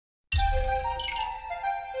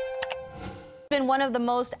Been one of the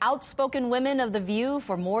most outspoken women of The View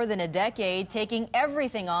for more than a decade, taking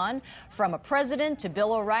everything on, from a president to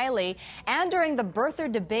Bill O'Reilly. And during the birther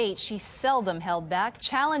debate, she seldom held back,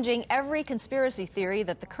 challenging every conspiracy theory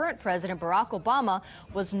that the current president, Barack Obama,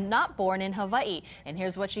 was not born in Hawaii. And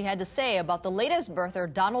here's what she had to say about the latest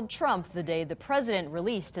birther, Donald Trump, the day the president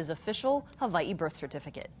released his official Hawaii birth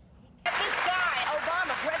certificate. This guy,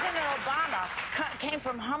 Obama, President Obama, came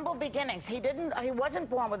from humble beginnings. He wasn't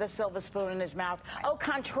born with a silver spoon in his mouth. Au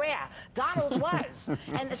contraire, Donald was.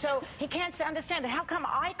 And so he can't understand it. How come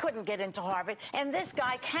I couldn't get into Harvard and this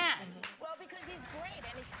guy can? Well, because he's great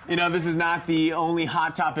and he's smart. You know, this is not the only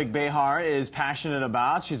hot topic Behar is passionate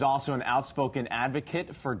about. She's also an outspoken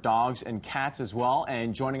advocate for dogs and cats as well.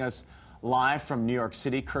 And joining us live from New York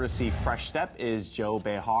City, courtesy Fresh Step, is Joy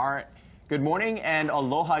Behar. Good morning and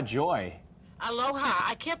aloha, Joy. Aloha.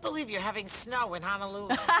 I can't believe you're having snow in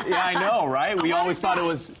Honolulu. Yeah, I know, right? We always thought it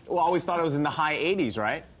was in the high 80s,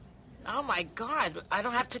 right? Oh, my God. I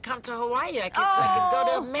don't have to come to Hawaii. I can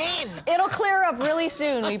go to Maine. It'll clear up really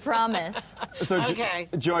soon, we promise. So, okay.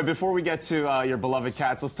 Joy, before we get to your beloved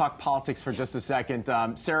cats, let's talk politics for just a second.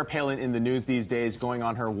 Sarah Palin in the news these days, going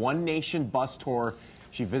on her One Nation bus tour.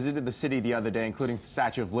 She visited the city the other day, including the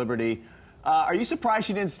Statue of Liberty. Are you surprised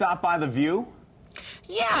she didn't stop by The View?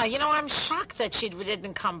 Yeah, you know, I'm shocked that she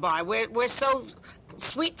didn't come by. We're so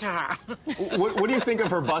sweet to her. What do you think of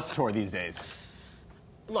her bus tour these days?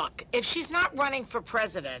 Look, if she's not running for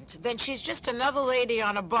president, then she's just another lady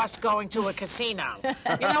on a bus going to a casino.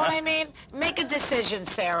 You know what I mean? Make a decision,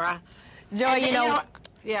 Sarah. Joy, And, you know,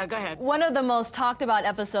 yeah, go ahead. one of the most talked about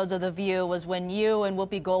episodes of The View was when you and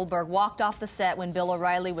Whoopi Goldberg walked off the set when Bill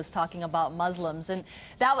O'Reilly was talking about Muslims. And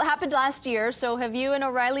that happened last year, so have you and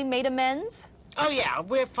O'Reilly made amends? Oh, yeah,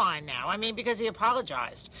 we're fine now. I mean, because he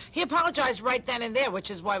apologized. He apologized right then and there, which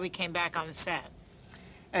is why we came back on the set.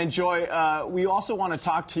 And Joy, we also want to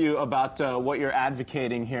talk to you about what you're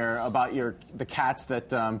advocating here, about the cats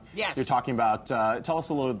that Yes. you're talking about. Tell us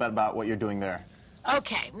a little bit about what you're doing there.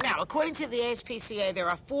 Okay, now, according to the ASPCA, there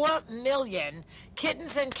are 4 million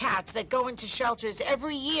kittens and cats that go into shelters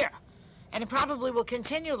every year. And it probably will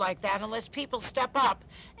continue like that unless people step up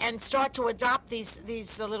and start to adopt these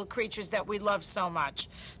little creatures that we love so much.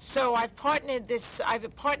 So I've partnered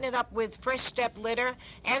up with Fresh Step Litter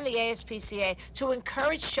and the ASPCA to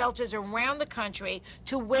encourage shelters around the country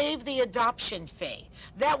to waive the adoption fee.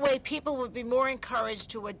 That way people would be more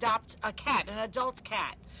encouraged to adopt a cat, an adult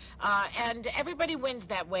cat. And everybody wins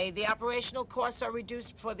that way. The operational costs are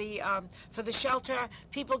reduced for the shelter.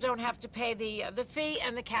 People don't have to pay the fee,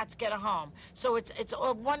 and the cats get a home. So it's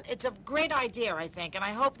a great idea, I think, and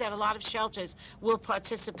I hope that a lot of shelters will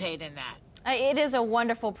participate in that. It is a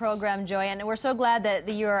wonderful program, Joy, and we're so glad that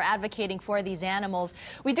you're advocating for these animals.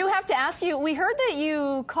 We do have to ask you, we heard that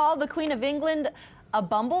you called the Queen of England a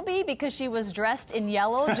bumblebee because she was dressed in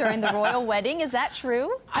yellow during the royal wedding. Is that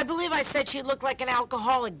true? I believe I said she looked like an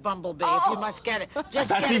alcoholic bumblebee, if you must get it. Just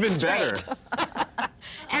That's get even it straight. better.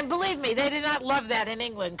 And believe me, they did not love that in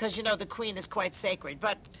England because, you know, the Queen is quite sacred.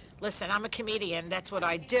 But listen, I'm a comedian. That's what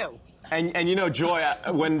I do. And you know, Joy,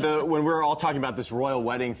 when we were all talking about this royal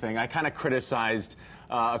wedding thing, I kind of criticized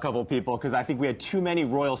a couple of people because I think we had too many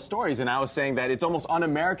royal stories, and I was saying that it's almost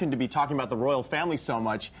un-American to be talking about the royal family so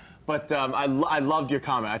much. But I loved your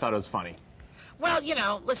comment. I thought it was funny. Well, you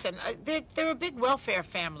know, listen, they're a big welfare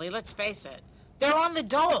family, let's face it. They're on the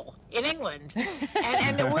dole in England.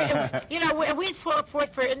 And we fought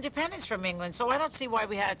for independence from England, so I don't see why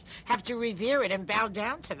we have to revere it and bow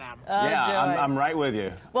down to them. Yeah, I'm right with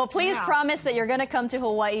you. Well, please promise that you're going to come to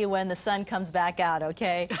Hawaii when the sun comes back out,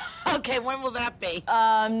 okay? Okay, when will that be?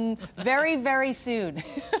 Very, very soon,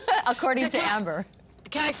 according to Amber.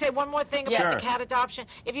 Can I say one more thing about Sure. the cat adoption?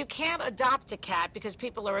 If you can't adopt a cat because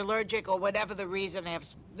people are allergic or whatever the reason, they have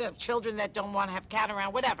children that don't want to have a cat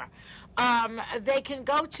around, whatever, they can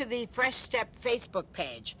go to the Fresh Step Facebook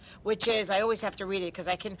page, which is, I always have to read it because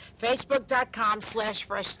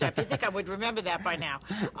Facebook.com/Fresh Step. You'd think I would remember that by now.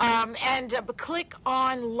 Click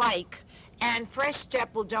on like, and Fresh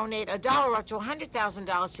Step will donate $1 up to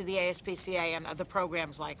 $100,000 to the ASPCA and other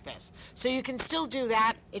programs like this. So you can still do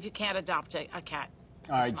that if you can't adopt a cat.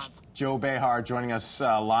 All right, Joy Behar joining us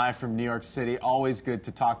live from New York City. Always good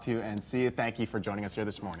to talk to you and see you. Thank you for joining us here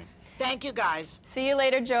this morning. Thank you, guys. See you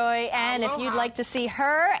later, Joy. And Aloha. if you'd like to see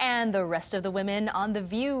her and the rest of the women on The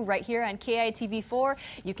View right here on KITV4,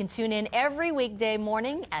 you can tune in every weekday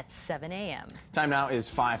morning at 7 a.m. Time now is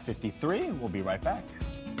 5:53. We'll be right back.